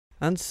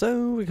And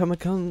so we come.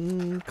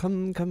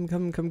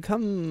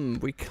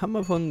 We come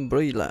upon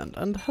Bree land,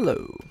 and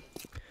hello.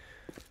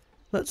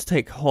 Let's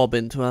take Hob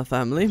into our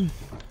family.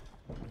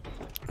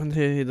 And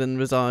here he then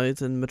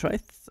resides in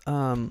Matraith.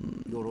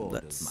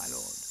 Let's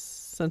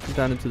send him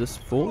down into this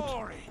fort.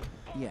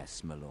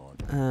 Yes, my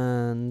lord.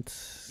 And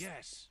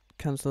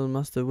Council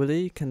Master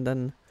Willie can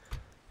then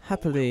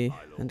happily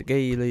and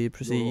gaily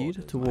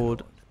proceed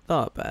toward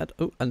Arbad.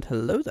 Oh, and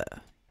hello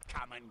there.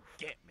 Come and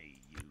get me,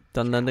 you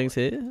Dunlanding's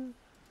here.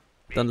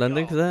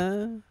 Dunlanding's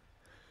there.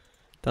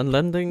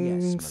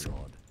 Dunlanding's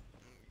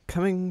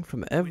coming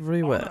from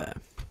everywhere.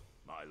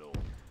 my lord.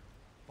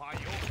 By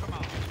your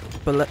command.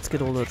 But let's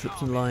get all our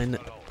troops in line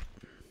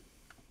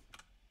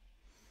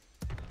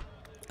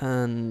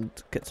and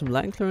get some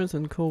land clearance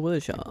and call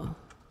Willishar.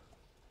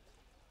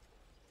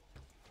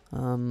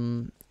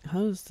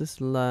 How's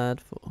this lad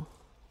for?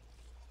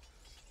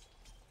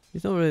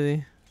 He's not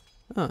really.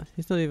 Oh,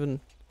 he's not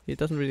even. He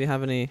doesn't really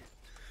have any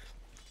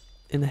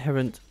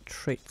inherent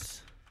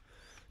traits.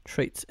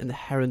 Traits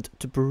inherent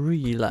to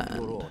Bree land.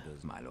 Your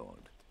orders, my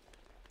lord.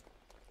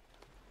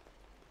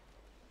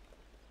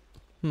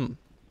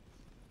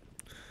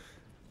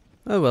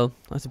 Oh well,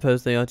 I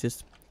suppose they are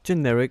just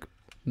generic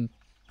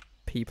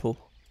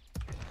people.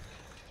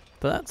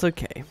 But that's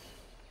okay.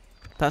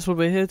 That's what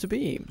we're here to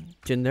be.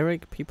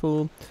 Generic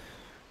people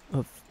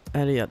of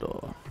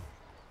Eliador.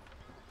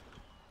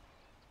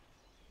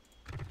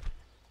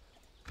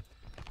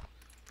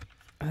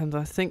 And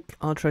I think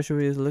our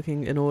treasury is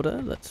looking in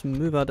order. Let's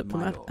move our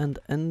diplomat and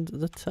end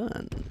the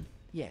turn.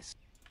 Yes,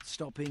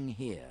 stopping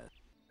here.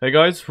 Hey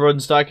guys,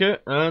 Roddenstack here,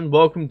 and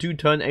welcome to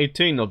turn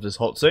 18 of this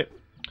hot seat.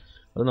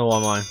 I don't know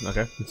why mine.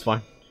 Okay, it's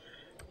fine.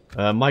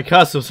 My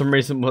cursor for some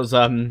reason was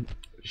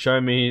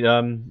showing me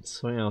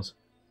something else.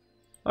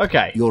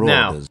 Okay, Your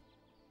now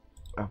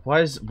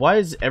orders. why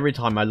is every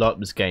time I load up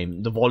this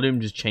game the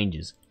volume just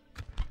changes,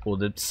 or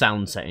the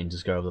sound settings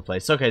just go over the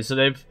place? Okay, so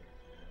they've.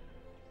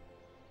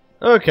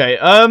 Okay,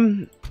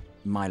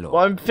 My lord.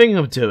 what I'm thinking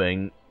of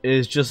doing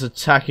is just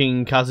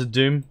attacking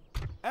Khazad-dûm,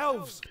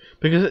 Elves,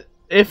 because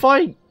if I,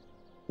 I'm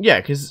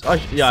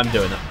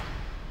doing that.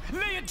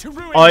 lay it to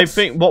ruin. I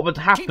think what would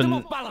them happen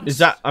off balance. is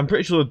that I'm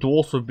pretty sure the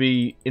dwarfs would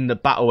be in the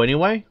battle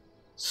anyway,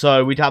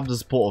 so we'd have the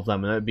support of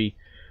them, and it'd be.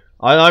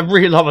 I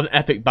really love an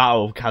epic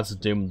battle of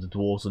Khazad-dûm with the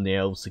dwarves and the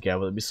elves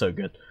together. It'd be so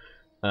good.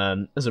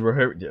 There's a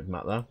Rohirrim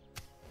diplomat there.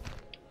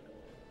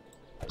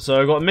 So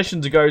I've got a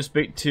mission to go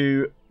speak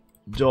to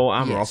Dol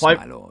Amroth. Yes,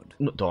 my lord.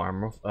 Not Dol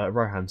Amroth,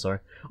 Rohan. Sorry.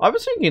 I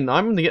was thinking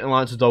I'm going to get an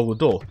alliance with Dol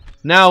Guldur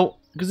now,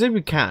 because if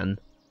we can,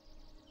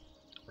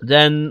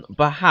 then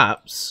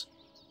perhaps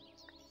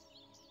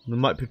we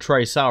might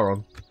betray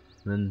Sauron.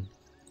 And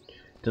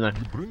don't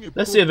know.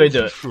 Let's see if they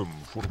do it. For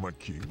my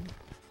king.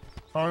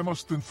 I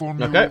must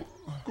inform Okay. you.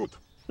 Good.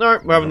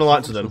 Alright, we're having the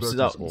alliance with them. So See,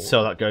 that is see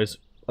how that goes.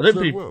 I don't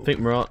really Farewell. think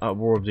we're at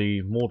War of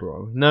the Mordor,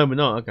 are we? No, we're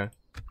not. Okay.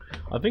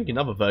 I think in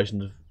other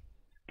versions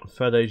of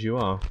Fair Days you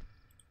are.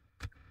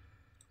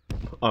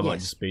 I might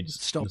Yes, just be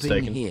just stopping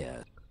mistaken.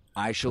 here.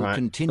 I shall Right.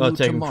 continue I'll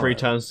take him tomorrow. 3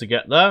 turns to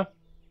get there.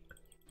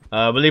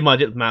 We'll leave my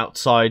diplomat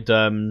outside,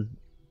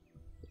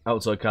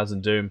 outside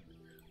Khazad-dûm.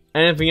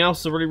 Anything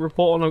else to really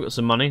report on? I've got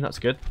some money. That's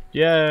good.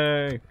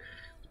 Yay!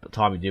 But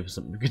time we do with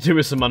something. We could do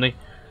with some money.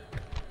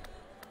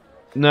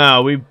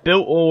 Now we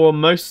built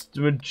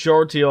the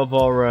majority of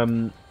our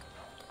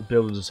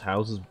builders'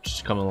 houses, which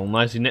is coming along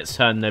nicely. Next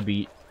turn they'll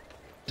be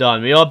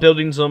done. We are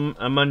building some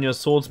Amania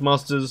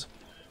Swordsmasters,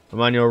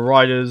 Amania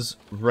Riders,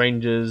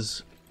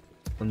 Rangers,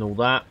 and all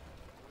that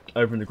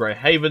over in the Grey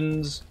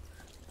Havens.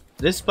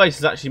 This place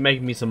is actually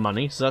making me some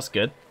money, so that's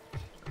good.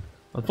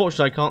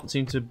 Unfortunately, I can't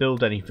seem to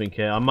build anything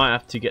here. I might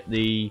have to get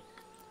the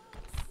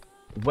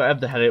whatever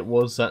the hell it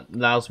was that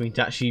allows me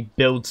to actually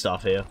build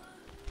stuff here,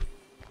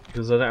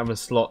 because I don't have a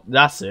slot.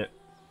 That's it.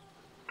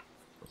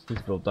 Let's need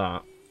to build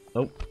that.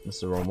 Oh,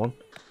 that's the wrong one.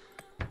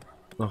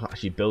 I'll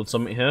actually build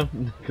something here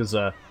because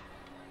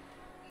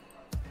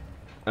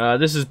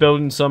this is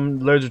building some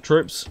loads of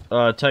troops.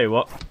 Tell you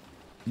what,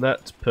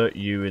 let's put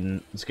you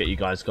in. Let's get you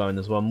guys going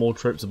as well. More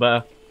troops are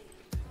better.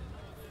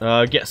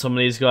 Get some of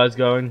these guys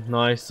going.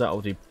 Nice. That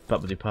will do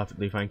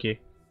perfectly. Thank you.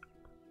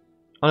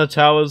 On the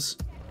towers,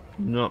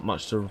 not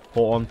much to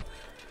report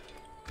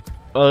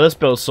on. Let's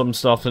build some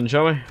stuff then,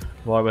 shall we?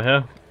 While we're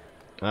here.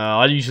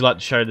 I usually like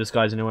to show this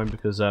guys anyway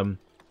because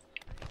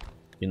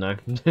you know,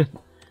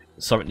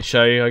 something to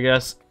show you, I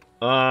guess.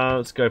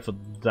 Let's go for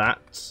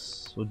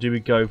that. Or do we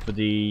go for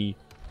the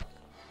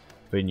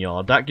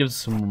vineyard? That gives us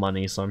some more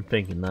money, so I'm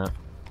thinking that.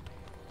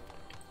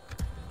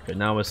 Okay,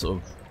 now we're sort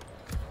of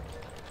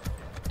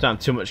don't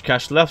have too much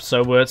cash left,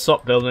 so we'll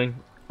stop building.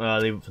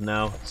 Leave it for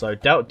now. So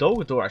Dol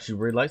Guldur actually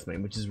really likes me,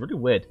 which is really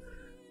weird.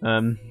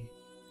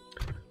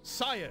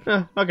 Sire.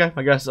 Yeah, okay,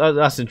 I guess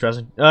that's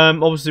interesting.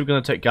 Obviously we're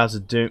gonna take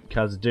Khazad-dûm.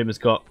 Khazad-dûm has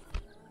got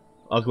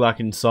Uglak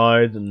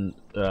inside and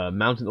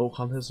Mountain Orc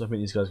Hunters. I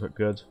think these guys look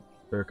good.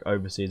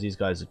 Overseas, these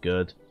guys are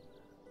good.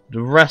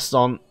 The rest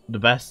aren't the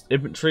best.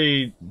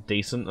 Infantry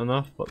decent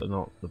enough, but they're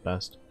not the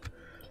best.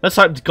 Let's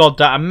hope to God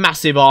that a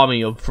massive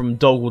army from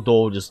Dol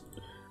Guldur just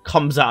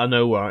comes out of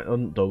nowhere.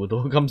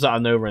 Comes out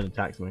of nowhere and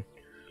attacks me.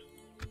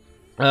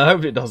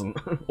 Hopefully it doesn't.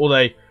 Or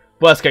they,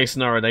 worst case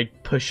scenario, they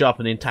push up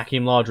and they attack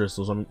him largest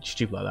or something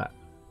stupid like that.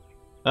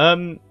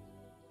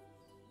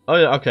 Oh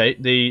yeah, okay.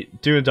 The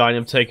Dunland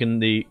have taken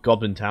the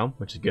Goblin Town,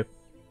 which is good.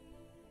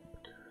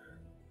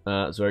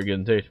 That's very good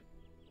indeed.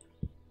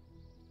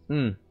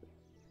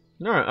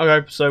 Alright,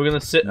 okay, so we're gonna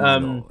sit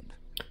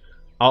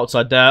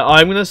outside there.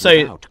 I'm gonna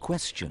say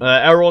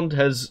Elrond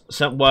has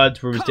sent word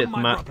through his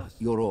diplomat.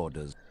 Your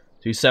orders.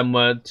 To send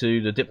word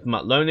to the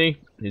diplomat Loney.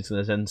 He's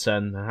gonna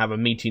then have a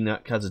meeting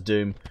at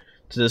Khazad-dûm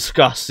to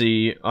discuss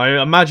the.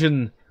 I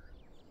imagine.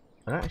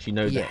 I don't actually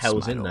know who the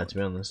hell's in there, to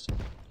be honest.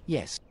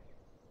 Yes.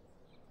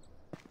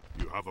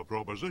 You have a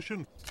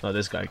proposition? Oh,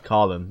 this guy,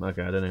 Carlin.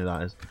 Okay, I don't know who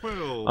that is.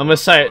 Well, I'm gonna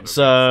say it's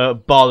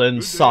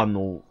Balin's son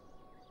or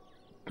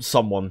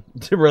someone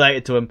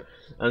related to him,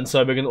 and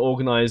so we're gonna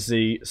organise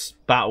the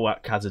battle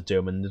at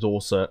Khazad-dûm, and it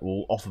also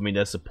will offer me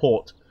their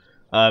support.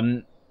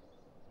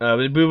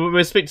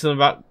 We'll speak to them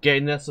about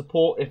getting their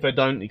support. If they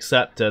don't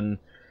accept, then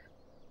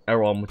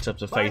Elrond will have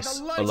to face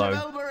alone.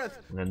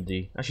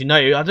 And actually, no,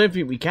 I don't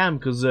think we can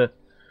because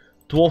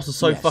dwarves are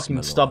so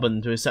fucking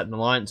stubborn to accept an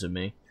alliance with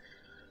me.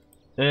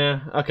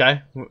 Yeah,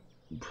 okay. We'll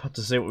have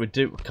to see what we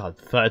do. God,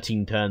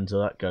 13 turns, so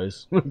that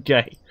goes.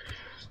 Okay.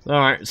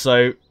 Alright,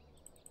 so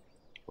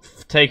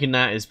taking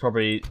that is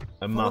probably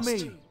a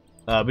must.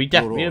 We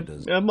definitely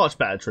have much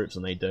better troops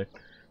than they do.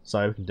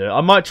 So we can do it.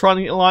 I might try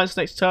and get alliance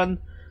next turn.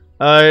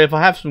 If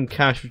I have some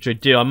cash, which I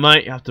do, I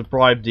might have to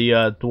bribe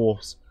the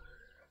dwarves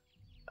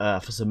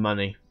for some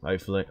money,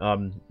 hopefully.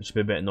 Which would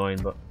be a bit annoying,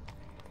 but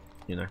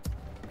you know.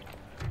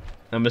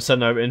 And we'll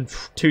send over in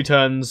 2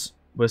 turns.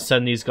 We'll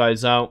send these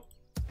guys out,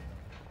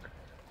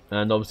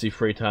 and obviously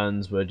 3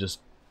 turns we'll just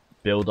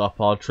build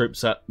up our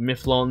troops at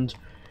Mithlond.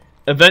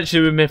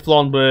 Eventually, with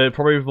Mithlond, we're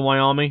probably with my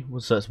army.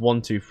 So that's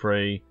 1, 2,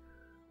 3,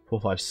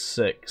 4, 5,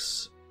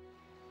 6.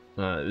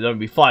 It won't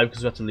be 5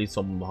 because we have to leave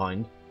someone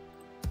behind.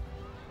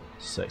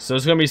 6. So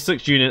it's going to be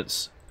 6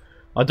 units.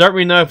 I don't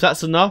really know if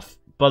that's enough,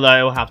 but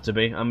it will have to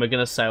be. And we're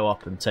going to sail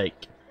up and take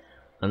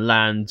and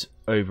land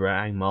over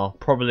at Angmar.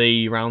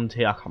 Probably around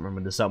here. I can't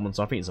remember the settlement,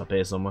 so I think it's up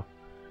here somewhere.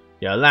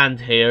 Yeah, land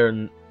here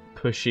and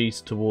push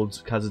east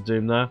towards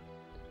Khazad-dûm there.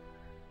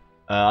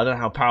 I don't know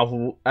how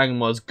powerful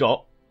Angmar's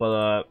got,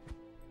 but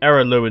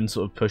Era Lewin's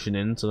sort of pushing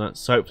in, so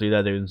that's hopefully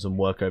they're doing some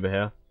work over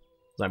here.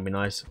 That'd be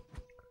nice.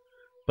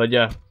 But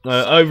yeah,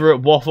 over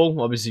at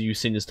Waffle, obviously you've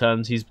seen his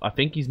turns. I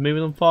think he's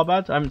moving on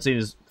Farbad. I haven't seen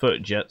his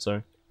footage yet,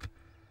 so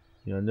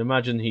you know,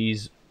 imagine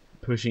he's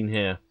pushing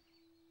here.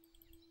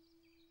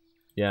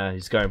 Yeah,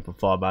 he's going for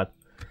Farbad.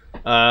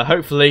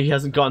 Hopefully he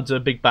hasn't gotten to a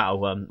big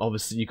battle.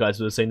 Obviously you guys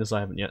would have seen this, I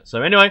haven't yet.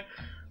 So anyway,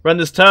 run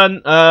this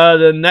turn.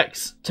 The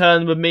next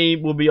turn with me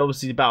will be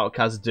obviously the battle at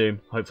Khazad-dûm.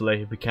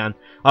 Hopefully, if we can.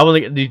 I want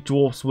to get the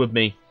dwarfs with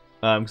me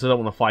because I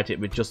don't want to fight it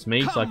with just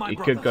me. So it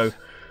could go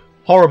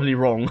horribly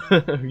wrong.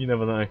 You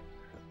never know.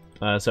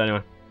 So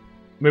anyway,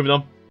 moving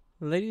on.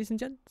 Ladies and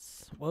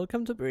gents,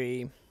 welcome to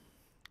Bree.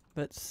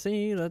 Let's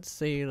see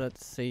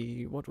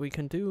what we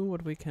can do,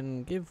 what we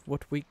can give,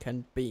 what we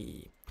can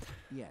be.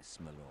 Yes,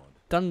 my lord.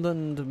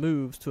 Dunland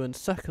moves to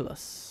encircle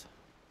us.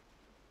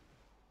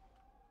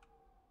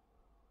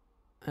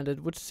 And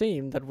it would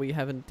seem that we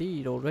have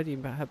indeed already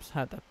perhaps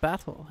had a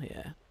battle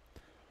here.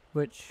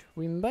 Which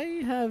we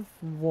may have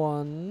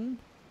won.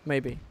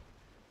 Maybe.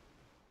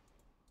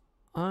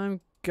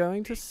 I'm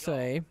going to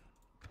say...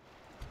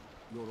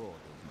 Your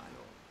orders, my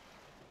lord.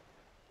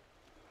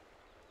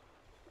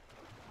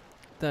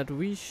 that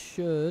we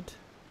should...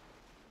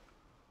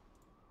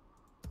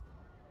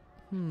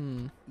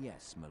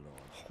 Yes, my lord.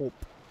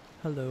 Hope.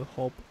 Hello,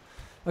 Hope.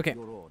 Okay,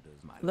 Your orders,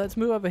 my lord. let's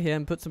move over here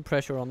and put some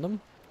pressure on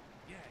them.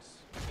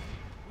 Yes,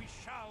 we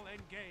shall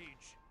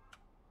engage.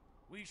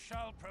 We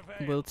shall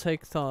prevail. We'll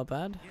take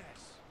Tharbad.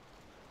 Yes.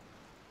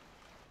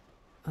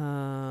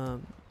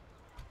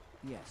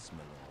 Yes,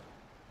 my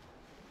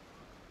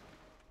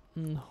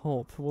lord.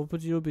 Hope, what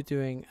would you be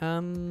doing?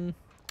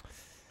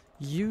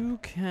 You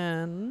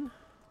can...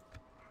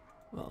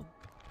 Well...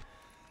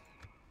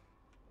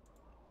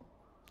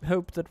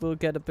 Hope that we'll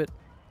get a bit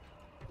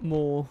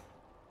more...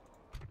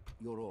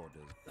 Your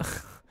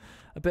orders.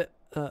 a bit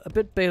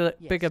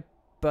bigger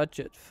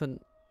budget for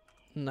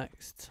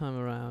next time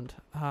around.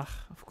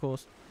 Of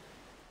course.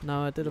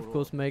 Now I did of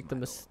course make the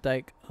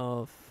mistake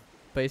of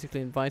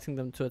basically inviting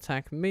them to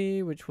attack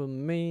me, which will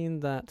mean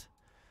that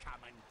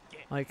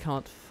I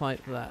can't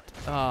fight that.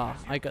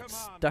 I got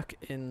stuck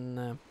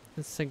in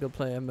single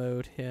player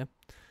mode here.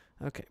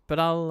 Okay, but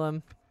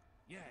I'll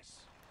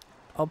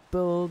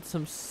build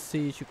some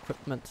siege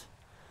equipment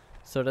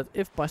so that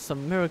if by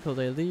some miracle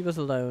they leave us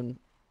alone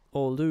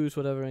or lose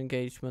whatever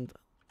engagement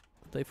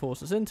they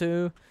force us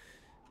into,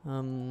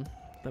 then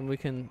we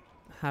can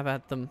have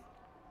at them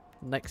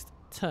next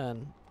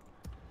turn.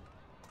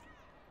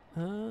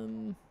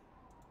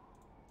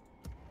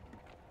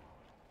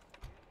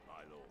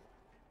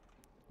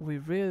 We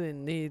really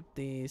need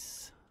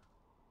these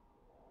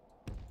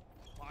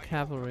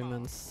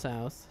cavalrymen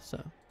south,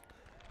 so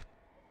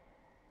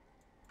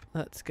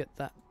let's get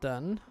that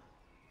done.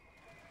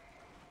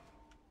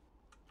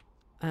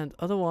 And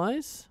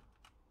otherwise,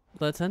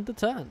 let's end the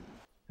turn.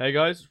 Hey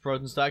guys,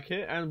 Frozen Stack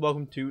here, and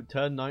welcome to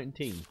turn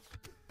 19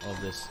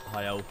 of this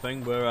high elf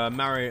thing. We're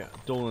Mary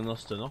Dunland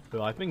Off, who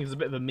I think is a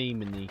bit of a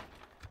meme in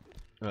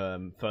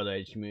the further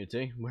age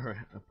community,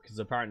 because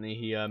apparently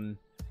he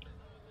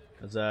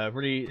has a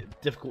really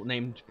difficult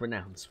name to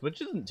pronounce,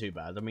 which isn't too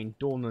bad. I mean,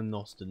 Dunland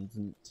Austin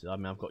isn't. I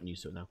mean, I've gotten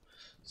used to it now,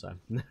 so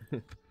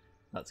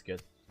that's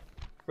good.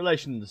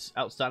 Relations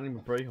outstanding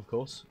with Bree, of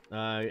course.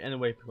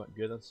 Anyway, quite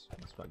good. That's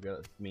quite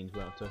good. That means we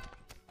don't have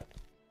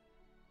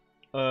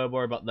to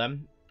worry about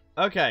them.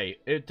 Okay,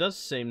 it does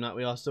seem that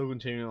we are still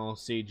continuing our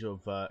siege of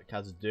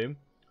Khazad-dûm.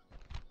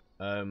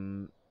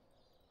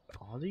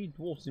 Are the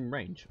dwarves in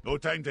range? No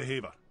time to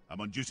haver. I'm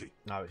on duty.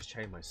 No, it's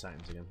changed my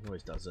settings again. It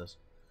always does this.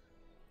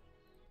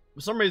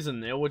 For some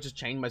reason, it will just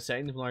change my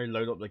settings when I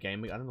load up the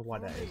game. I don't know why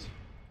that is.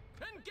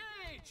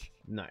 Engage!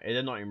 No,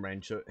 they're not in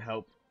range, so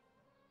help.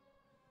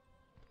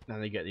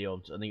 And they get the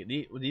odds. I think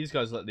these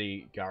guys let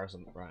the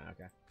garrison. Right,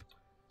 okay.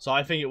 So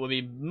I think it would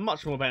be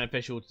much more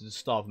beneficial to just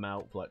starve them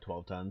out for like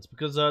 12 turns,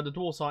 because the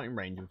dwarves aren't in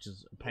range, which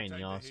is a pain in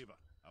the ass.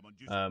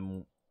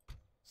 I'm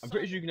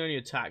pretty sure you can only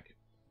attack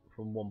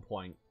from one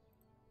point,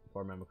 if I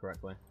remember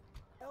correctly.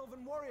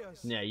 Elven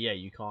warriors. Yeah,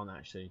 you can't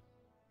actually.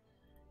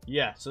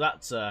 Yeah, so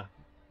that's so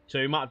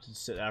you might have to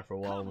sit there for a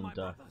while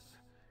and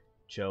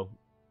chill.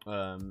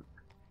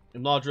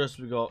 In Largest,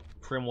 we got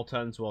 3 more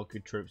turns while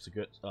good troops are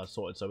good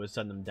sorted, so we'll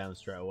send them down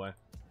straight away.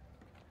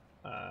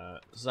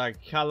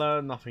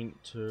 Zagkala, nothing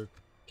to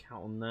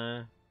count on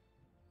there.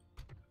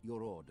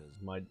 Your orders.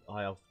 My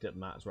high elf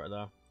diplomats right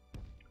there.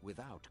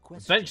 Without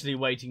question. Eventually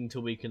waiting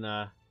until we can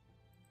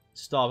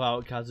starve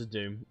out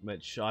Khazad-dûm,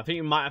 which I think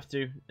we might have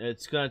to.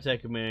 It's going to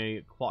take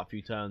me quite a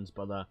few turns,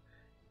 but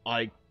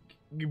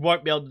you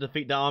won't be able to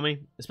defeat that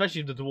army,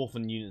 especially if the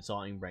dwarven units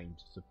aren't in range.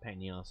 It's a pain in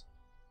the ass.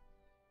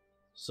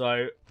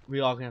 So we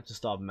are going to have to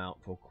starve them out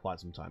for quite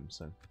some time.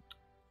 So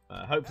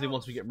hopefully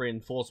once we get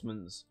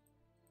reinforcements,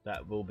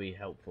 that will be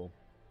helpful.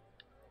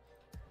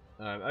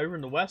 Over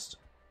in the west,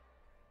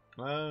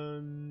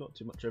 not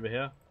too much over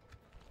here.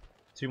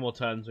 2 more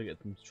turns, we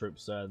get some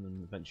troops there, and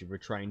then eventually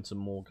retrain some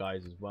more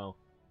guys as well.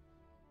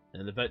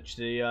 And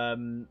eventually,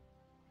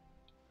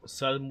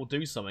 Serdan will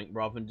do something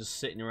rather than just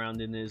sitting around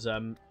in his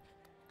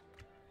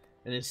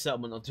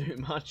settlement not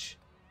doing much.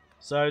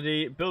 So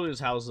the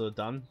builders' houses are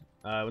done.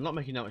 We're not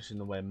making that much in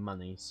the way of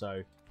money,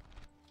 so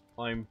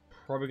I'm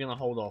probably going to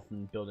hold off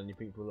and build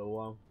anything for a little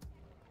while.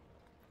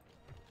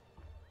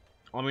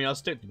 I mean, I'll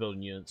stick to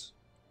building units.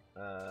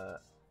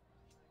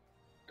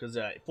 Because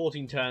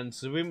 14 turns,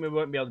 so we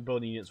won't be able to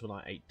build units for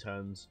like 8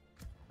 turns.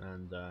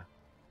 And,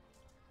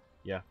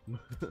 yeah.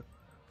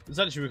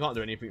 Essentially, we can't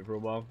do anything for a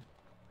while.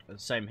 And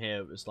same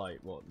here, it's like,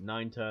 what,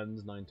 9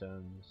 turns, 9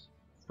 turns.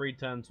 3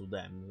 turns for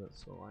them,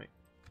 that's alright.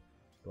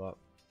 But,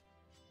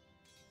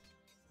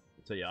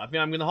 so yeah, I think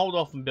I'm going to hold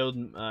off on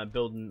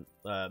building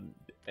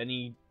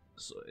any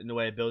in the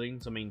way of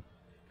buildings. I mean,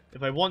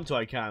 if I want to,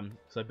 I can,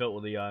 because I built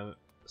all the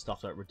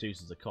stuff that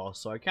reduces the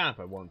cost, so I can if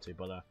I want to,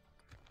 but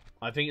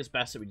I think it's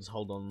best that we just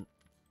hold on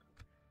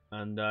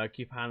and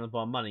keep a hand on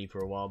our money for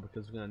a while,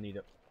 because we're going to need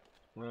it.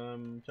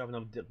 Do I have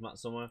another diplomat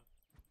somewhere?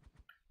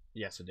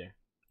 Yes, I do.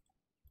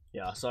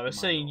 Yeah, so I was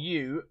sending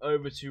you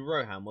over to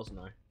Rohan, wasn't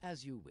I?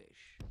 As you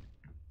wish.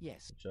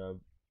 Yes. Which,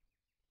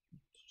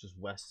 just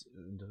west.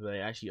 They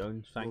actually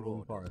own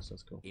Fangorn Forest.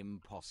 That's cool.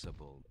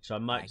 Impossible. So I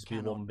might just be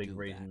one big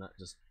reason that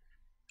just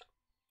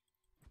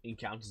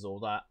encounters all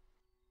that.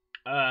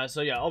 So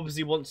yeah,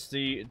 obviously once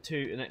the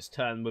next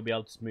turn, we'll be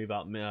able to move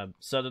out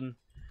Southern,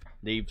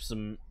 leave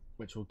some,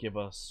 which will give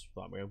us.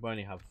 Like, we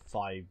only have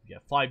 5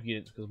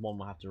 units because 1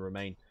 will have to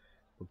remain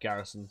for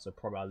garrison. So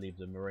probably I'll leave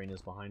the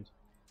Mariners behind.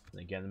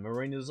 And again, the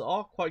Mariners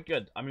are quite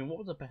good. I mean, what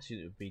would the best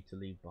unit would be to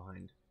leave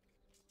behind?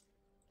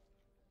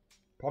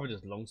 Probably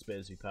just long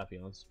spears, to be perfectly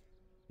honest.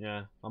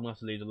 Yeah, I'm gonna have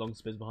to leave the long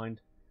spears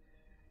behind,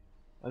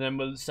 and then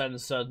we'll send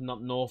Southern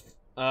up north.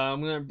 I'm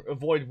gonna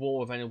avoid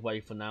war with any way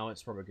for now.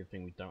 It's probably a good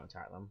thing we don't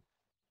attack them.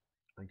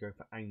 And go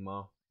for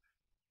Angmar,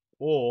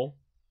 or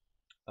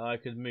I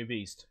could move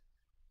east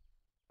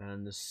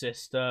and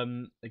assist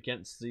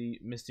against the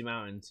Misty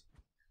Mountains,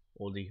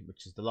 or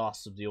which is the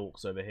last of the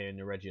orcs over here in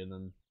the region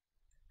and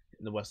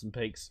in the Western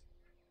Peaks.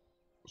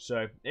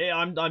 So yeah,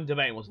 I'm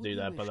debating what to do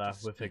there, but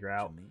we'll figure it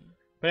out.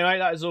 But anyway,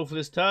 that is all for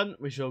this turn.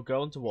 We shall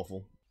go on to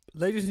Waffle.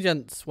 Ladies and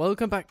gents,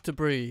 welcome back to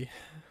Bree,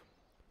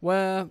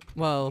 where,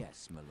 well,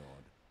 Yes, my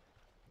lord.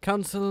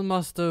 Council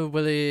Master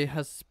Willie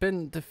has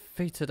been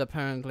defeated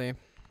apparently.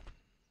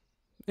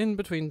 In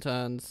between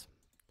turns.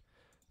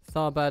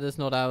 Tharbad is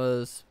not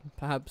ours,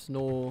 perhaps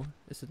nor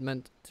is it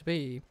meant to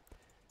be.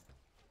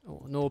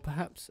 Or nor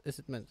perhaps is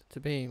it meant to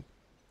be.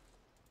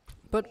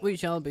 But we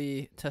shall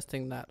be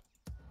testing that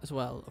as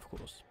well, of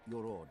course.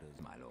 Your orders,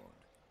 my lord.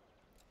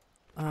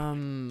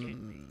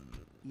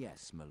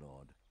 Yes, my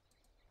lord.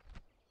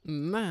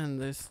 Man,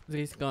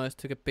 these guys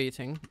took a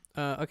beating.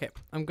 Okay,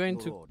 I'm going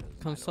to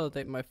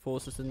consolidate my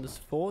forces in this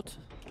fort.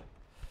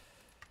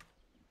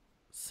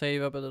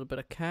 Save up a little bit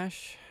of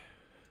cash.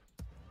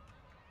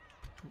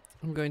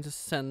 I'm going to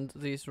send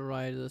these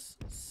riders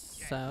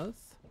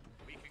south.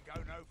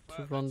 Go no to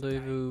further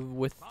rendezvous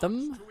with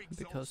them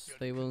because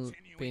they will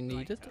be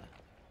needed.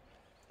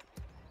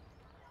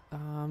 Your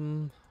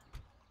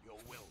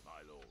will,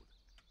 my lord.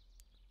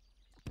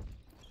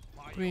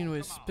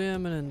 Greenway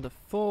Spearmen in the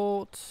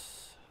fort.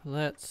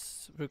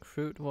 Let's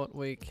recruit what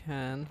we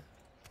can.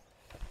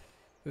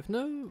 With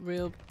no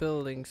real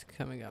buildings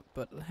coming up,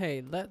 but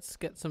hey, let's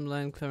get some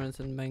land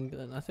clearance in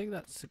Menglen. I think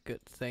that's a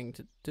good thing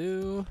to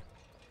do.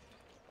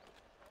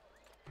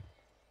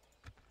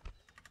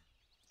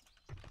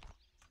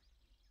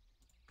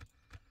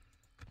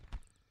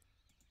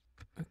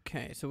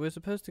 Okay, so we're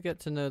supposed to get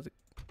to know the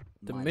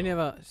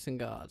Minivaxing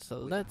Guard, so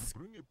let's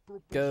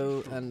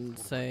go and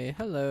say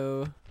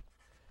hello.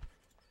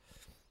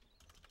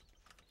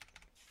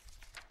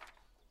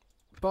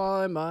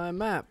 Buy my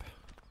map.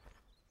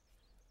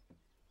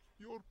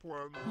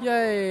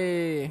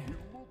 Yay!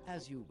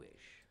 As you wish.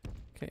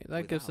 Okay,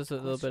 that gives us a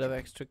little bit of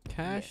extra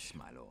cash. Yes,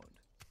 my lord.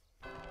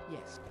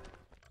 Yes.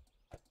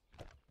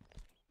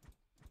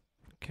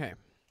 Okay.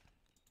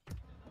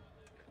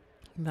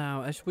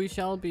 Now, as we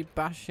shall be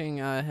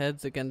bashing our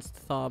heads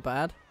against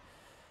Tharbad.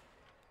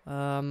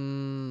 Oh,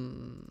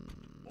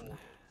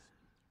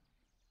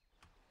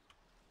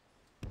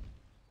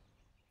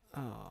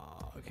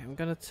 okay, I'm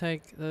gonna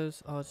take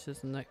those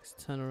archers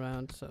next turn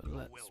around, so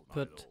let's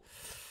put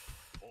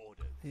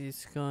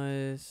these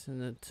guys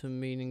into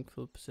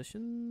meaningful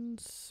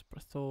positions.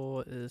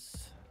 Brathor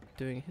is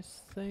doing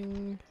his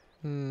thing.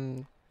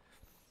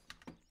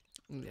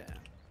 Yeah.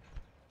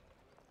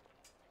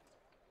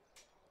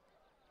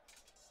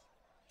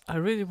 I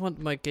really want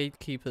my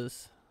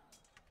gatekeepers.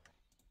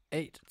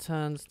 8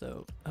 turns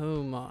though.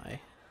 Oh my.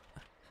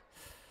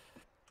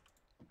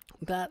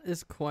 That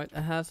is quite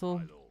a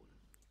hassle.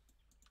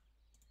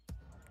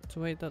 To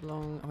wait that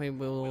long. I mean,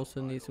 we'll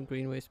also need some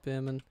Greenway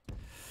Spearmen.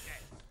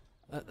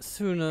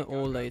 Sooner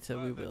or later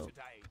we will.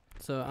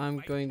 So I'm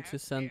going to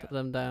send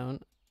them down.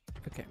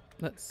 Okay,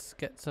 let's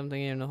get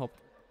something here in the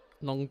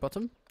long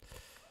bottom.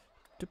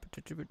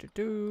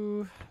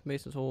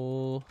 Mason's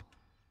Hall.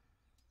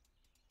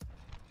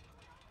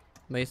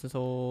 Mason's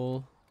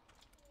Hall.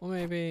 Or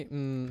maybe,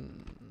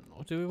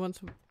 or do we want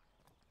some?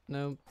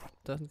 No,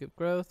 doesn't give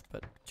growth,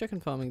 but chicken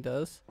farming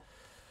does.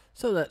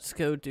 So let's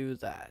go do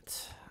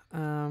that.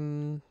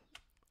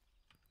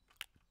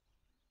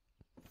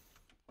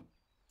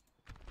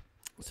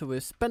 So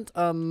we've spent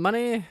our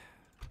money.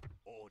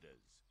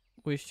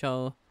 We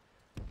shall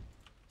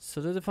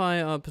solidify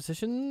our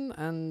position,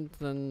 and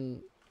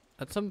then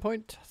at some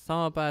point,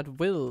 Tharbad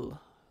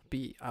will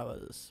be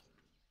ours.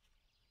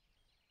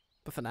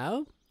 But for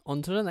now,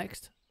 on to the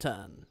next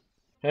turn.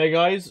 Hey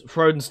guys,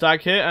 Froden Stag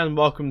here, and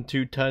welcome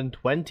to turn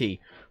 20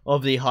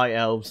 of the High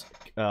Elves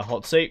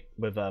hot seat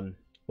with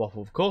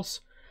Waffle, of course.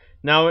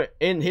 Now,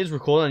 in his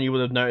recording, you would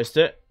have noticed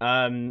it,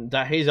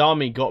 that his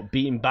army got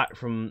beaten back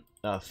from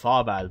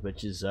Tharbad,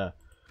 which is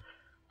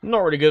not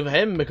really good for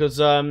him, because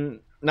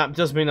that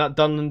does mean that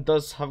Dunland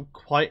does have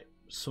quite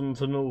some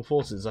formidable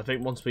forces. I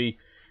think once we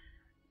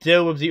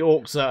deal with the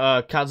orcs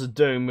at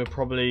Khazad-dûm, we'll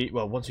probably,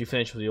 well, once we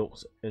finish with the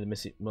orcs in the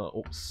missing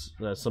orcs,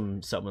 there's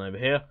some settlement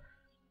over here.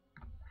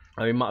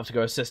 We might have to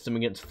go assist them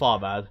against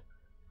Tharbad.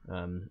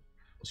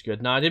 That's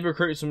good. Now, I did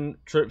recruit some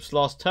troops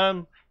last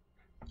turn.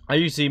 I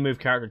usually move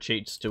character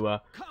cheats to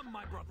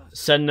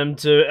send them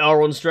to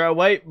Elrond straight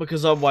away,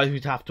 because otherwise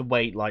we'd have to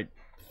wait like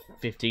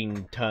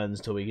 15 turns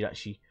till we could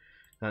actually.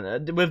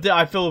 And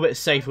I feel a bit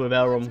safer with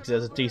Elrond because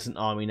there's a decent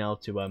army now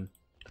to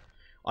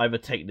either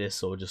take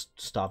this or just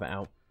starve it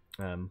out.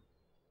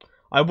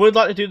 I would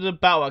like to do the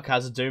battle at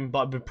Khazad-dûm,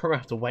 but I'd probably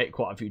have to wait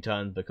quite a few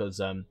turns because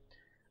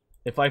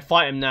if I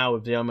fight him now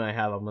with the army I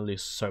have, I'm gonna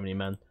lose so many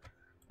men,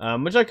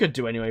 which I could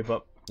do anyway.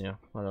 But yeah,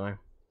 I don't know.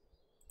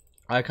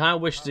 I kind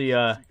of wish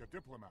the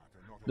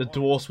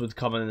dwarves would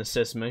come in and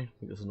assist me.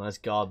 There's a nice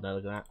guard there.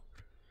 Look at that.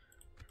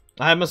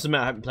 I must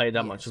admit I haven't played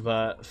that much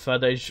of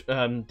Third Age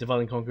Divide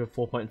and Conquer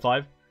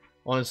 4.5.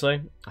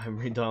 Honestly, I haven't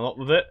really done a lot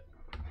with it,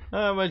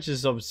 which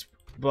is obvious.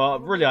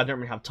 But really, I don't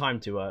really have time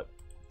to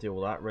do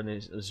all that. Really,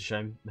 it's a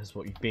shame. That's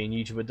what being a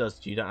YouTuber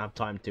does. You don't have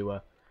time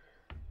to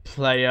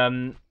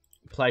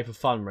play for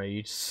fun, really.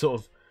 You just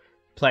sort of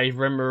play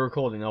when we're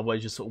recording, otherwise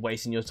you're just sort of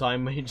wasting your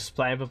time when you're just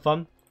playing for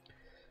fun.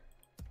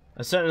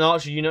 A certain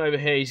archer unit over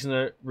here, he's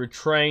gonna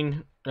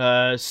retrain.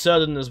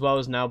 Surdon as well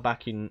is now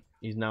back in.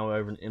 He's now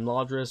over in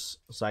Imladris.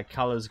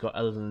 Zycala's got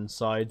Eladon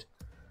inside.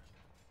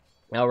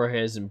 Elra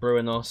here is in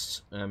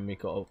Bruinost, and we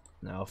got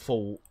now a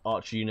full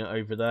archer unit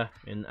over there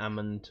in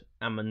Ammon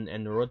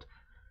Enrod.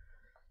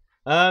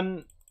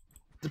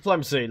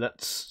 Diplomacy.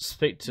 Let's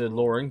speak to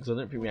Loring because I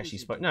don't think we actually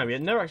spoke. No, we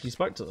never actually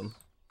spoke to them.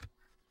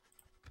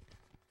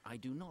 I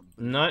do not.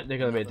 No, they're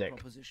gonna be a dick.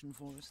 For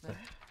us, then?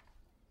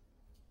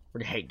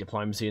 Really hate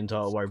diplomacy in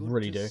Total War, I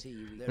really do.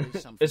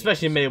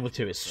 Especially in Medieval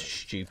 2, it's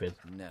stupid.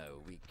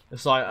 No, we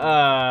it's like,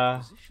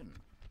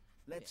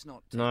 let's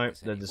not no,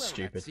 they're just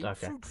stupid.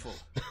 Okay.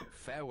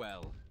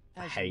 Farewell.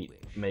 I hate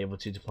Medieval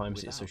 2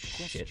 diplomacy, it's so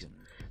shit.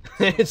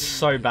 It's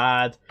so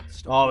bad.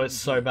 Oh, it's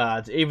so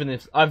bad. Even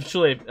if, I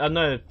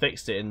know they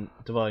fixed it in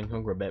Divide and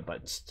Conquer a bit,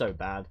 but it's so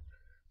bad.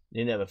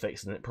 You're never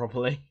fixing it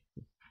properly.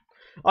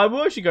 I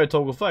will actually go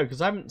toggle foe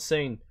because I haven't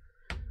seen.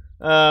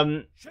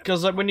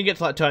 Because like when you get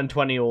to like turn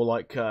 20 or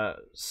like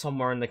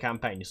somewhere in the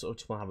campaign, you sort of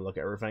just want to have a look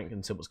at everything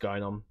and see what's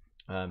going on.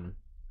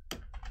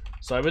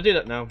 So we'll do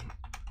that now.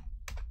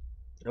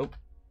 Nope.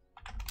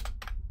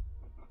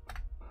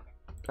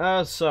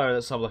 So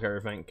let's have a look at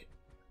everything.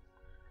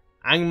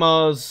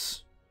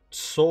 Angmar's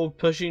sort of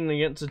pushing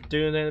against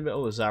doing a bit.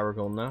 Oh, there's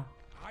Aragon now.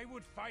 I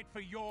would fight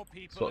for your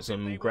people. It's got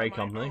some great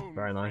company.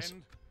 Very nice.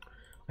 Friend.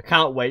 I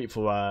can't wait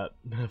for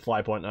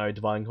 5.0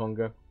 Divide and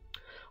Conquer.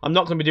 I'm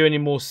not going to be doing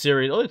any more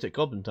series. Oh, they took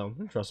Goblin Town.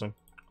 Interesting.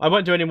 I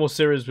won't do any more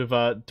series with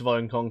Divide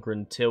and Conquer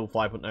until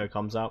 5.0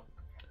 comes out.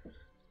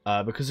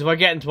 Because if I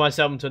get into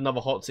myself into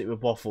another hot seat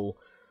with Waffle,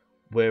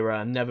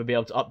 we'll never be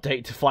able to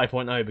update to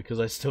 5.0 because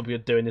I still be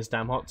doing this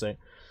damn hot seat.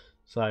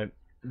 So,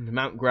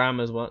 Mount Graham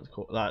as well.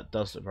 That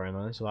does look very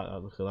nice. I like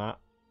that look at that.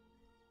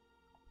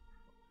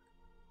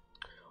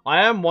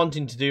 I am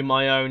wanting to do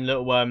my own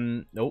little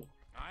oh,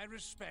 I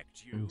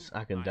respect you,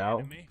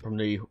 Akendal from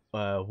the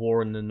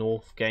War in the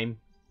North game.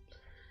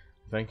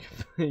 I think.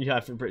 Yeah,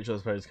 I'm pretty sure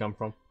that's where it's come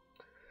from.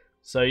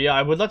 So yeah,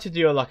 I would like to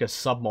do like a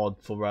sub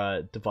mod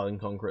for Divide and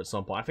Conquer at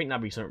some point. I think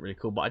that'd be something really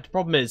cool. But the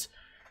problem is,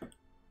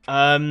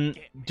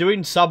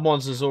 doing sub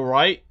mods is all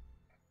right.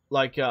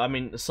 Like I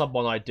mean, the sub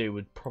mod I do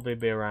would probably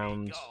be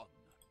around.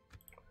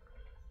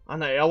 I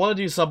know. I want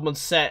to do sub mod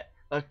set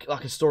like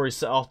a story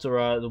set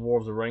after the War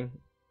of the Ring.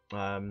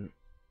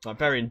 Like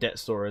very in-depth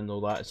story and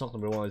all that. It's not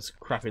gonna be one of those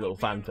crappy little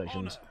fan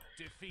fictions.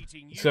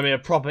 It's gonna be a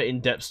proper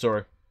in-depth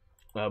story,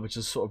 which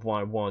is sort of what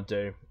I want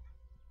to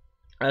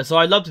do. So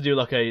I'd love to do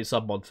like a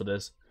sub mod for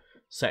this,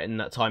 set in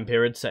that time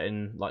period, set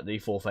in like the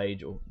 4th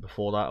Age or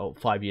before that, or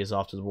 5 years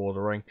after the War of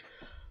the Ring.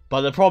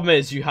 But the problem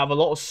is you have a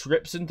lot of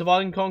scripts in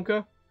Divide and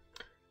Conquer,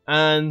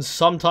 and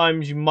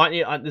sometimes you might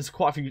need. There's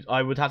quite a few.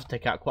 I would have to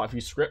take out quite a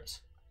few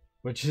scripts,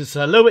 which is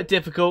a little bit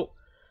difficult.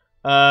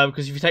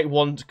 Because if you take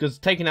one, because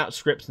taking out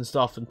scripts and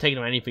stuff and taking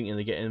out anything in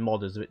the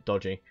mod is a bit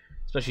dodgy,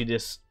 especially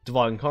this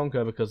Divide and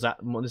Conquer, because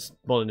this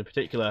mod in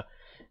particular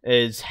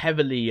is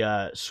heavily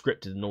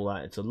scripted and all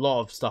that. It's a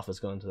lot of stuff that's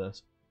gone into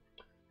this,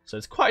 so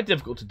it's quite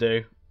difficult to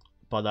do.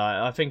 But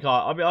I think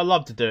I mean I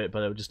love to do it,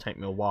 but it would just take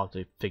me a while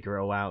to figure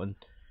it all out and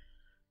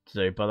to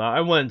do. But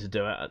I'm willing to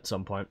do it at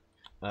some point.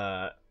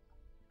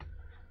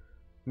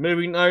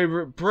 Moving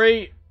over at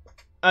Bree,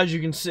 as you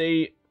can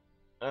see,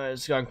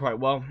 it's going quite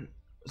well.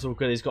 It's all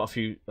good. He's got a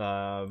few.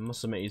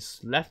 Must admit,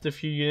 he's left a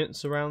few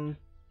units around.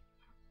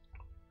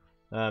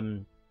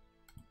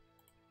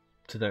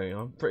 Today,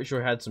 I'm pretty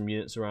sure he had some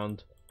units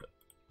around.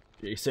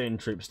 He's sending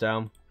troops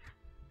down.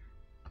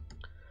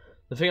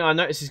 The thing I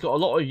noticed, he's got a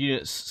lot of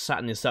units sat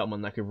in his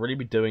settlement that could really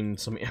be doing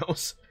something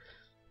else.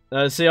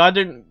 See, I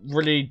didn't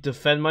really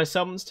defend my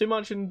settlements too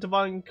much in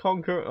Divide and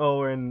Conquer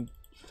or in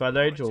 3rd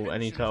Age or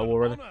any Total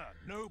War really.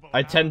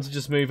 I tend to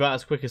just move out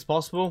as quick as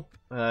possible.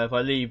 If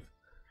I leave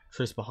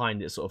troops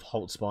behind, it sort of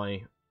halts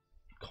my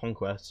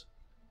conquest.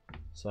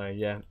 So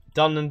yeah,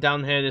 Dunland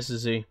down here. This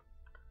is the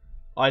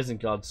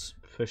Isengard's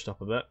pushed up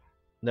a bit.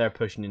 They're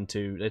pushing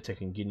into. They're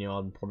taking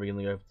Gignard and probably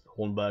gonna go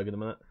for Hornburg in a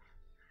minute.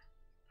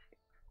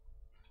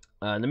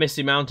 The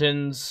Misty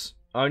Mountains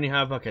only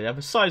have they have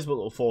a sizable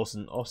little force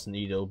in Austin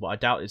Edel, but I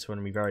doubt it's going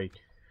to be very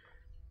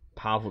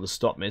powerful to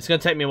stop me. It's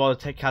going to take me a while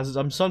to take Kazas.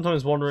 I'm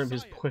sometimes wondering if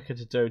it's quicker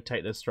to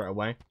take this straight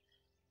away,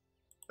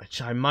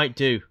 which I might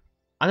do.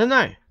 I don't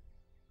know.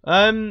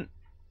 Do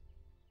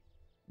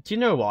you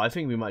know what? I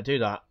think we might do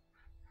that.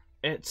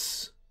 I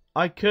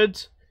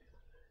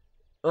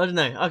don't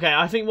know. Okay,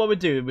 I think what we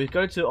do, we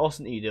go to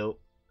Austin Edel.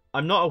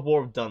 I'm not at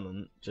War of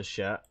Dunland just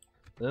yet.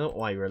 I don't know what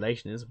my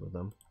relation is with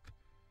them.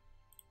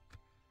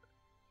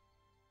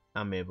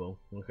 Amiable.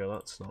 Okay,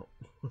 that's not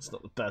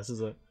the best,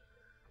 is it?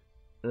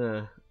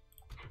 Yeah,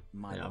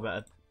 I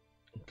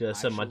better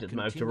send my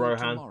diplomat to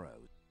Rohan.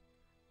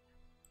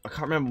 I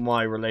can't remember what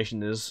my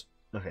relation is.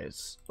 Okay,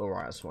 it's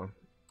alright, that's fine.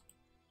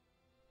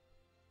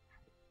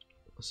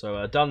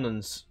 So,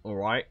 Dunland's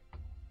alright.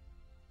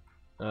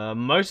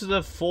 Most of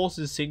the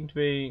forces seem to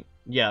be,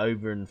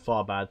 over and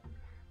far bad.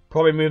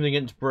 Probably moving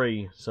against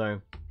Bree, so,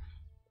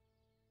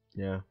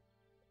 yeah.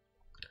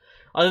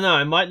 I don't know,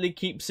 I might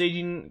keep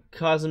sieging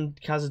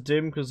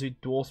Khazad-dûm because the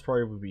dwarfs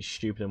probably would be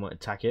stupid and might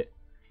attack it.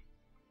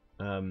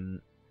 I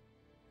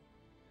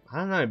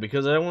don't know,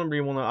 because I don't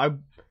really want to.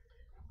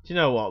 Do you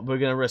know what? We're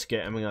going to risk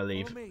it and we're going to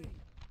leave.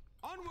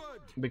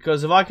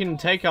 Because if I can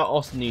take out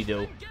Austin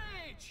Edel,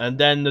 and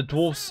then the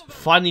dwarfs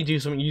finally do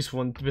something useful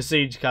and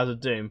besiege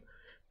Khazad-dûm,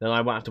 then I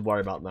won't have to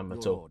worry about them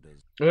at all.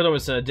 I'm going to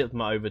send a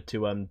diplomat over to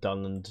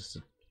Dunland just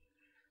to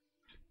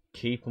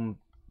keep on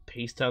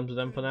peace terms with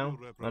them for now.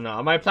 I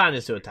know my plan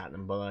is to attack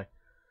them, but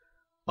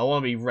I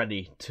want to be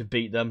ready to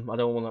beat them. I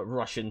don't want to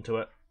rush into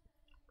it.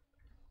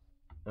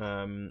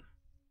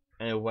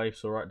 Any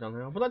waves alright down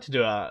here. I would like to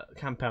do a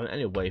campaign on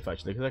any wave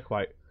actually, because they're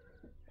quite.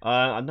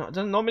 Not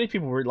many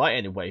people really like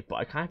any wave, but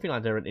I kind of feel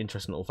like they're an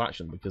interesting little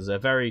faction because they're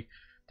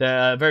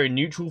a very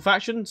neutral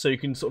faction. So you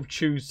can sort of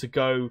choose to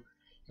go.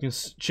 You can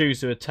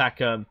choose to attack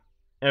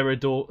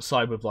Eredor,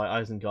 side with like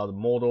Isengard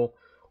and Mordor,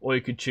 or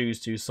you could choose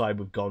to side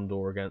with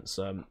Gondor against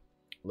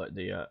like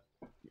the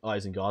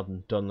Isengard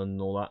and Dunland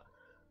and all that.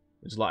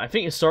 It's like, I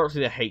think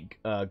historically they hate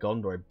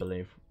Gondor, I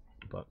believe.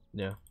 But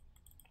yeah,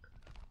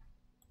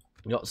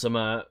 got some.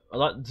 I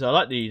like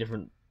the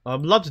different.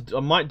 I'd love to.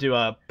 I might do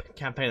a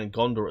campaign in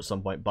Gondor at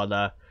some point,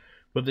 but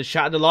with the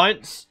Shattered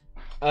Alliance,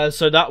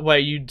 so that way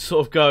you'd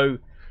sort of go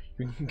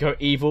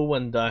evil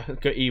and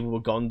go evil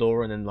with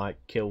Gondor, and then like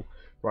kill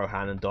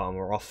Rohan and Dharma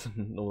off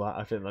and all that.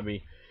 I think that'd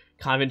be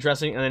kind of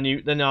interesting.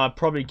 And then I'd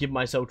probably give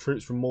myself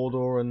troops from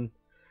Mordor and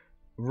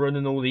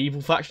running all the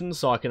evil factions,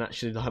 so I can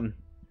actually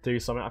do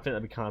something. I think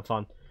that'd be kind of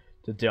fun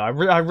to do. I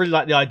really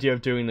like the idea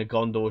of doing the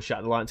Gondor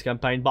Shattered Alliance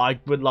campaign, but I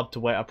would love to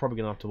wait. I'm probably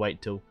gonna have to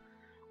wait till.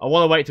 I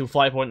want to wait till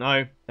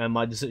 5.0, and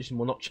my decision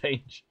will not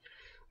change.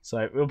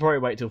 So we'll probably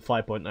wait till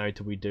 5.0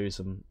 till we do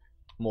some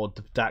more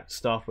Dact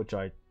stuff, which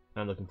I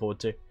am looking forward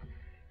to.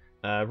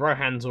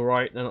 Rohan's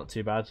alright, they're not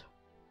too bad.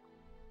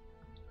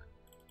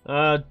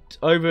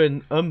 Over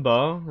in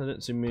Umbar, I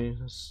don't see me.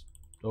 That's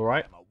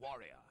alright. I'm a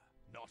warrior,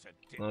 not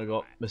a I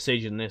got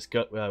besieging this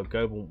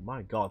Goble.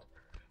 My god,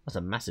 that's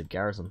a massive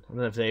garrison. I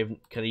don't know if they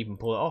can even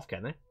pull it off,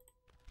 can they?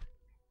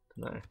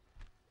 No.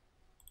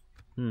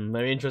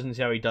 Maybe interesting to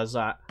see how he does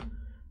that.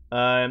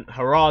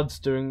 Harad's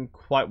doing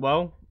quite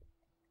well.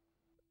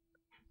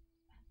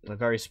 They're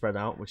very spread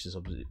out, which is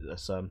obviously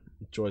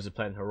joys of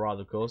playing Harad,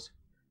 of course.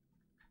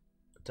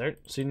 Don't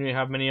seem to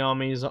have many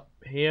armies up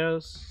here,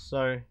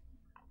 so.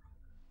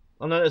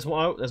 Oh no, there's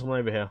one. Oh, there's one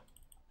over here.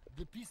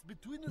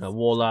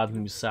 Warlad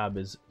Musab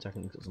is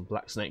attacking. Got some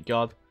Black Snake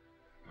Guard.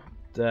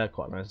 They're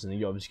quite nice, and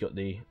you obviously got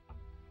the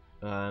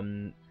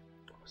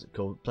what's it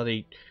called?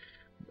 Bloody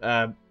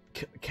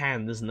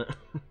canned, isn't it?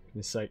 For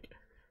his sake.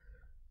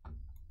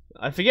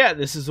 I forget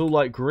this is all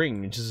like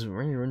green, which is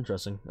really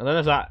interesting. I don't know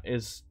if that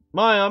is.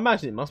 I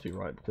imagine it must be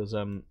right because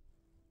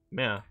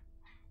yeah.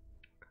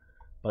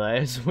 But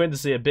it's weird to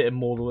see a bit of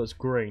Mordor that's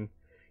green.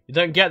 You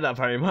don't get that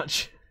very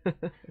much.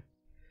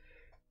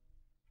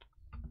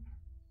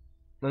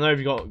 I know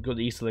you've got good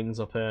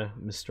Easterlings up here,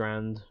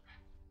 Mistrand.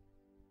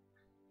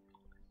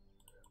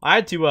 I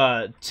had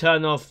to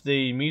turn off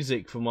the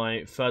music for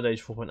my Third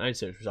Age 4.0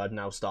 series, which I've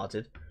now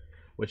started.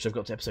 Which I've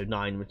got to episode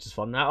 9, which is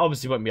fun. That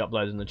obviously won't be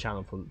uploaded on the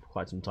channel for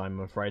quite some time,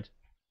 I'm afraid.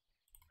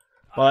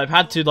 But I've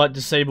had to like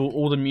disable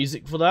all the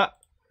music for that.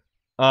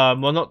 The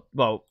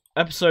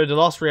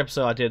last 3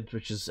 episodes I did,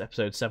 which is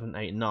episode 7,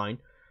 8, and 9,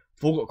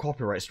 have all got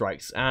copyright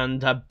strikes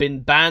and have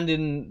been banned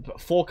in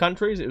 4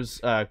 countries. It was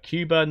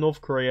Cuba,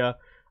 North Korea,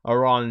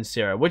 Iran, and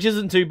Syria, which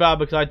isn't too bad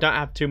because I don't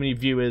have too many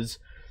viewers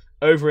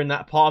over in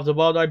that part of the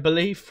world, I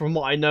believe, from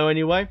what I know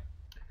anyway.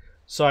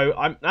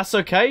 So that's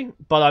okay,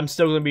 but I'm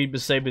still going to be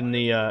disabling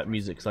the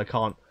music because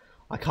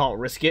I can't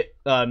risk it.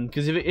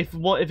 Because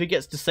if it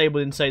gets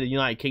disabled in say the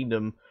United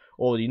Kingdom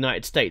or the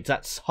United States,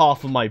 that's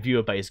half of my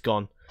viewer base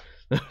gone.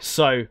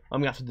 So I'm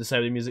gonna have to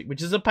disable the music,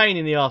 which is a pain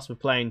in the ass with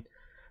playing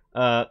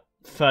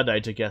Third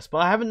Age, I guess. But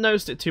I haven't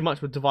noticed it too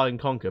much with Divide and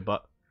Conquer,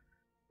 but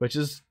which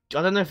is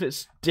I don't know if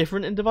it's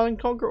different in Divide and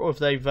Conquer or if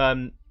they've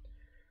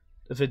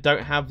if they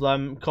don't have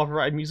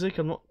copyrighted music.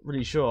 I'm not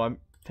really sure. I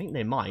think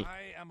they might.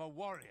 I am a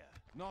warrior.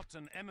 Not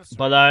an emissary.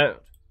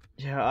 But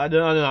yeah, I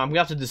don't know. I'm gonna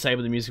have to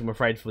disable the music, I'm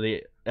afraid, for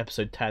the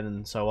episode 10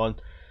 and so on,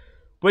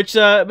 which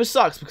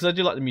sucks because I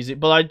do like the music,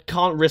 but I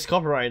can't risk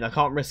copyright. I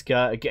can't risk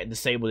getting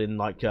disabled in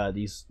like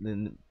these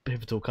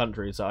pivotal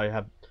countries that I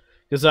have,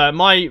 because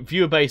my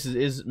viewer base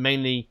is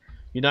mainly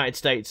United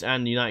States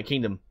and United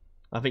Kingdom.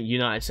 I think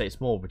United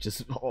States more, which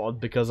is odd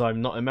because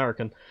I'm not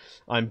American.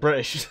 I'm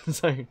British,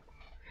 so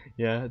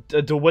yeah.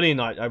 Darwinian,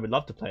 I would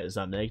love to play as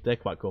them. They're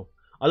quite cool.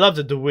 I love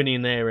the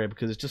Darwinian area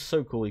because it's just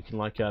so cool. You can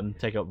like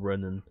take up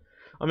Run, and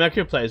I mean I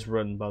could play as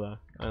Run, but I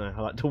don't know.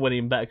 I like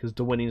Darwinian better because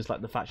Darwinian is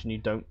like the faction you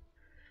don't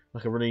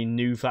like, a really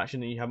new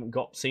faction that you haven't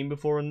seen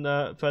before in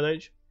Third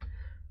Age.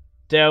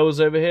 Dale's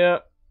over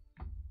here.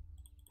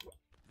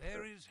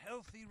 There is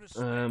healthy respect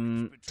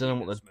Don't know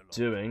what they're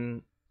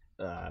doing.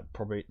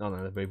 Probably no,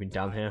 they're moving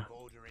down here.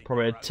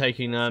 Probably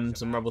taking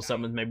some rebel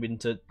settlements maybe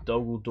into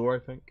Doggle Door, I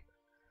think.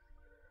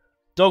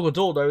 Doggle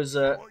Door though is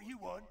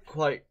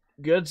quite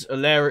good.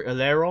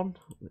 Aleron,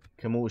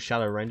 come all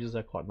Shadow Rangers,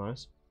 they're quite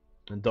nice.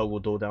 And Doggle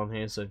Door down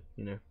here, so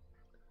you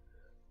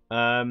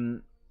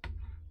know.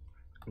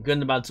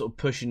 Gundabad sort of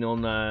pushing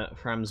on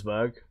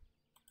Framsburg.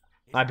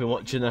 I've been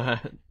watching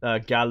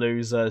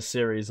Galu's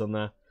series on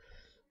the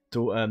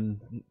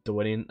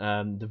Darwinian,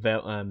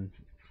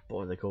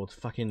 what are they called?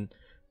 Fucking,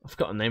 I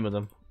forgot the name of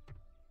them.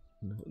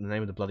 The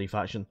name of the bloody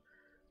faction.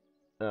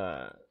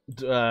 No,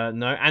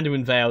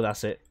 Anduin Vale,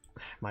 that's it.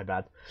 My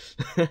bad.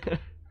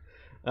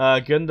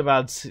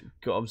 Gundabad's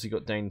obviously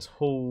got Dane's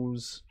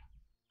Halls.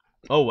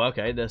 Oh,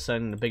 okay, they're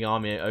sending a big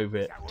army over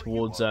it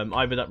towards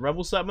either that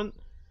rebel settlement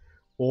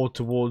or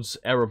towards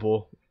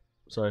Erebor.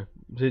 So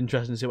it's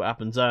interesting to see what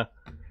happens there.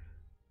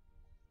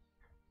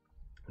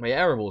 But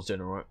yeah, Erebor's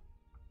doing alright.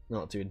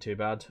 Not doing too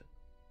bad.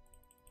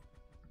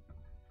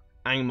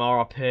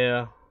 Angmar up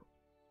here.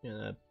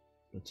 Yeah,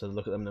 let's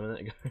look at them a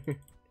minute ago.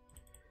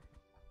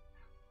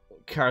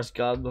 Karas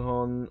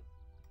Gardahon.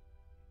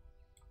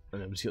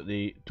 And then we've got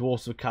the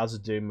Dwarfs of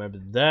Khazad-dûm over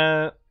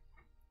there.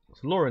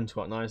 So Lauren's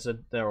quite nice.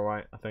 They're all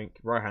right, I think.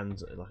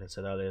 Rohan's, like I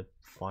said earlier,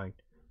 fine.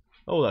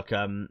 Oh look,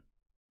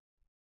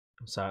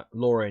 what's that?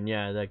 Lauren,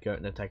 yeah, they're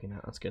taking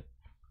that. That's good.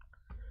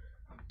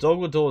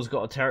 Doglador's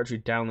got a territory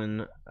down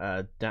in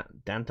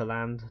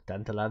Dantaland,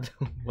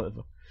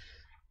 whatever.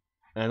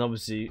 And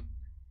obviously,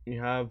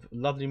 you have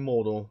lovely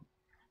Mordor.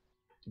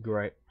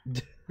 Great.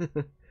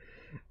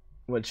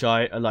 Which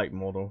I like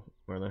Mordor,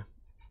 really.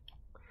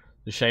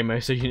 The shame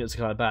most of the units are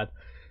kind of bad.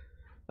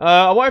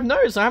 What I've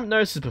noticed, I haven't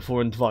noticed this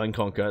before in Divide and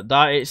Conquer,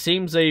 that it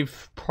seems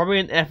they've probably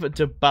an effort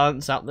to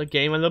balance out the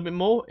game a little bit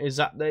more, is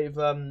that they've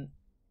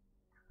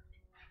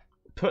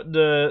put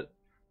the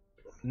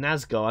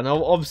Nazgul, and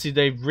obviously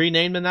they've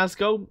renamed the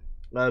Nazgul,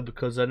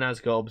 because the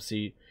Nazgul,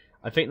 obviously,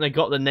 I think they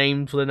got the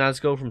name for the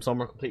Nazgul from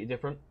somewhere completely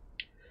different.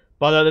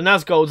 But the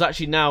Nazguls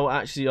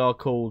actually are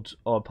called,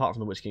 or apart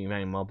from the Witch King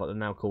name, but they're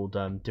now called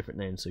different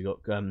names. So you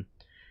got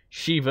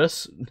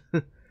Shivas,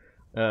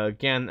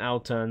 Gan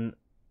Altan,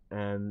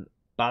 and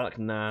Balak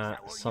Na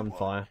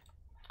Sunfire,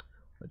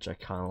 which I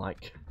kind of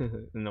like.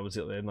 And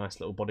obviously they're nice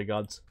little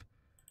bodyguards,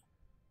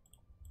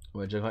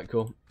 which are quite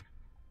cool.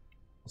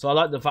 So I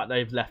like the fact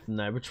they've left them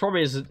there, which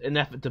probably is an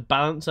effort to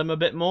balance them a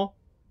bit more.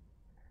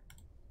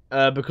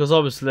 Because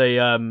obviously,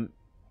 the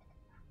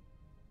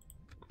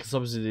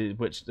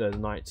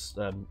knights,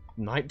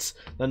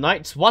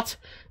 what?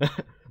 The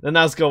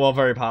Nazgul are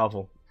very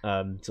powerful.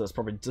 So it's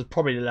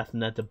probably left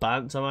them there to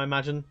balance them, I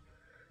imagine.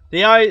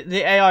 The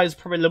AI is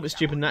probably a little bit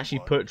stupid and actually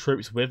put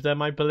troops with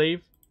them, I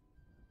believe.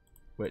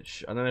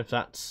 Which I don't know if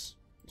that's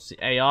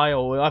the AI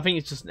or I think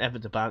it's just an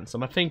effort to balance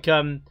them. I think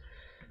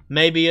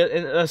maybe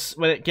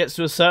when it gets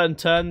to a certain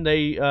turn,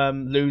 they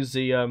lose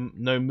the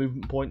no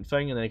movement point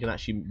thing, and they can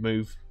actually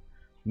move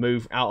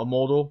out of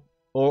Mordor,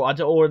 or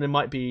it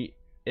might be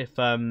if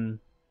yeah,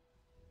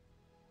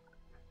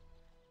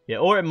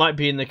 or it might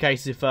be in the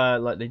case if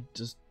like they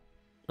just,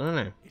 I don't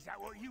know.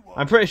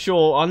 I'm pretty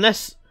sure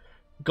unless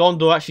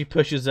Gondor actually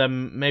pushes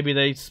them, maybe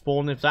they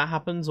spawn if that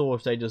happens, or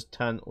if they just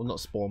turn, or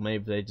not spawn,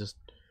 maybe they just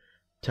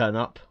turn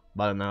up.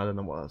 I don't know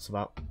what that's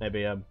about.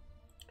 Maybe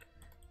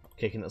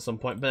kicking at some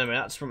point. But anyway,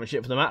 that's pretty much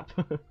it for the map.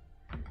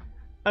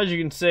 As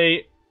you can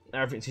see,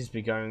 everything seems to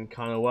be going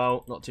kind of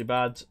well, not too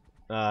bad.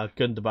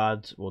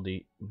 Gundabad, or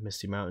the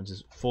Misty Mountains,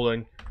 is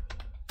falling.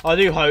 I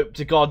do hope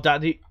to God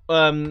that the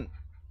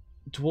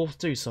dwarves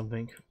do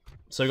something.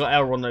 So we've got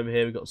Elrond over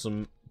here, we've got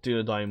some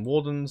Dunedain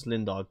Wardens,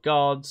 Lindar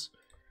Guards,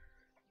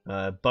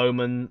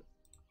 Bowmen,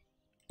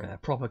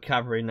 proper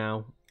cavalry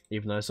now,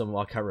 even though some of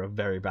our cavalry are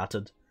very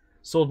battered.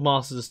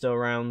 Swordmasters are still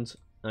around,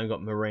 and we've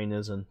got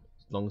Mariners and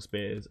long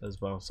spears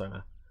as well. So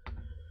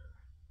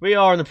we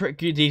are in a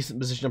pretty decent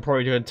position. I'm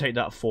probably going to take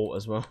that fort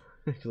as well,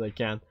 because I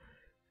can.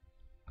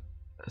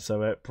 So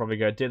we're probably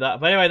going to do that.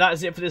 But anyway, that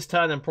is it for this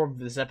turn and probably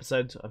for this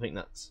episode. I think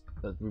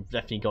we've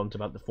definitely gone to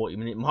about the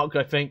 40-minute mark,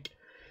 I think.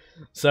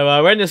 So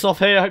we're ending this off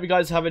here. I hope you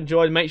guys have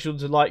enjoyed. Make sure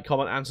to like,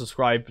 comment, and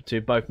subscribe to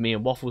both me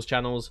and Waffles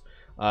channels.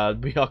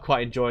 We are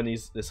quite enjoying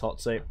this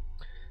hot seat.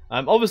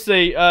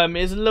 Obviously,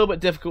 it's a little bit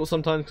difficult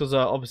sometimes because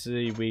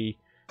obviously we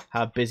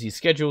have busy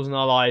schedules in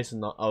our lives,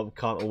 and we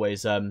can't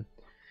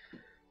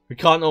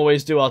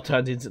always do our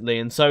turns instantly.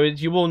 And so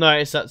you will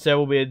notice that there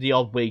will be the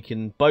odd week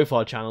in both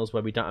our channels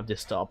where we don't have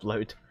this to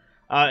upload.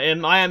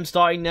 And I am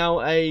starting now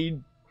a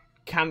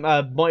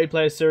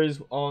multiplayer series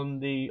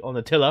on the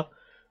Attila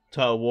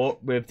Total War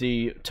with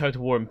the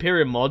Total War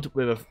Imperium mod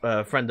with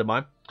a friend of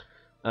mine.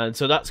 And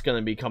so that's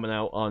going to be coming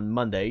out on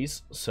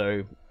Mondays.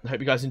 So I hope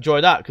you guys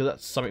enjoy that, because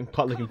that's something I'm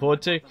quite looking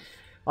forward to.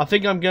 I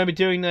think I'm going to be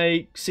doing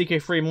a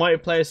CK3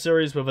 multiplayer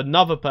series with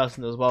another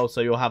person as well,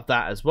 so you'll have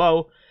that as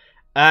well.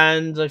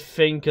 And I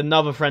think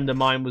another friend of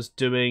mine was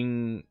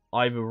doing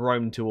either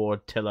Rome 2 or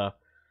Attila,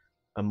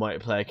 a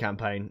multiplayer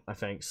campaign, I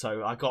think.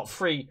 So I got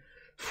three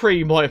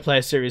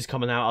multiplayer series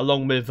coming out,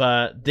 along with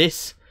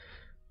this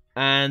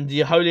and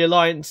the Holy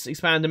Alliance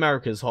Expanded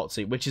Americas hot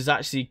seat, which is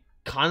actually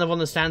kind of on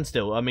the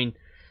standstill. I mean,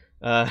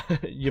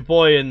 your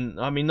boy and,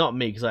 I mean, not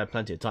me because I have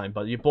plenty of time,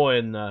 but your boy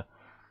and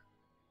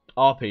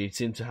RP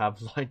seem to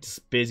have like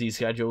busy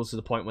schedules to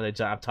the point where they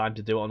don't have time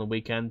to do it on the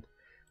weekend.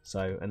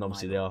 So, and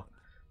obviously they are.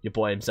 Your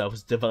boy himself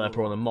is a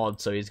developer on a mod,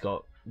 so he's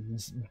got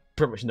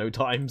pretty much no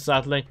time,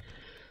 sadly.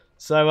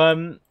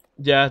 So,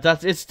 yeah,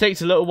 it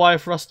takes a little while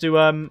for us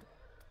to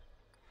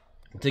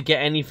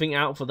get anything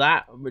out for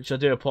that, which I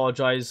do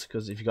apologise,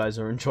 because if you guys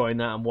are enjoying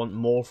that and want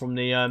more from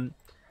the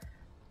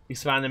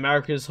Expand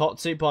America's hot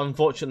seat, but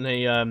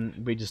unfortunately,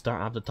 we just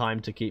don't have the time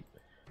to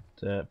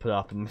put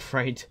up, I'm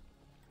afraid.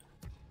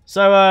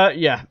 So,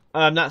 yeah,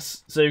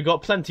 so you've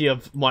got plenty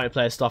of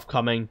multiplayer stuff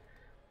coming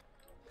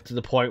to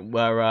the point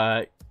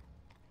where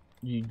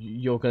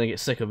you're going to get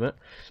sick of it.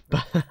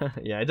 But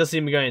yeah, it does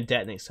seem to be going in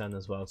debt next turn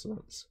as well,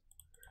 so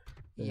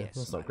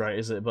that's not great,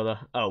 is it? But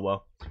oh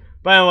well.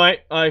 But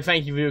anyway, I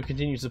thank you for your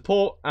continued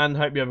support, and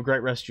hope you have a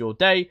great rest of your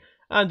day,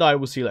 and I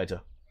will see you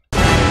later.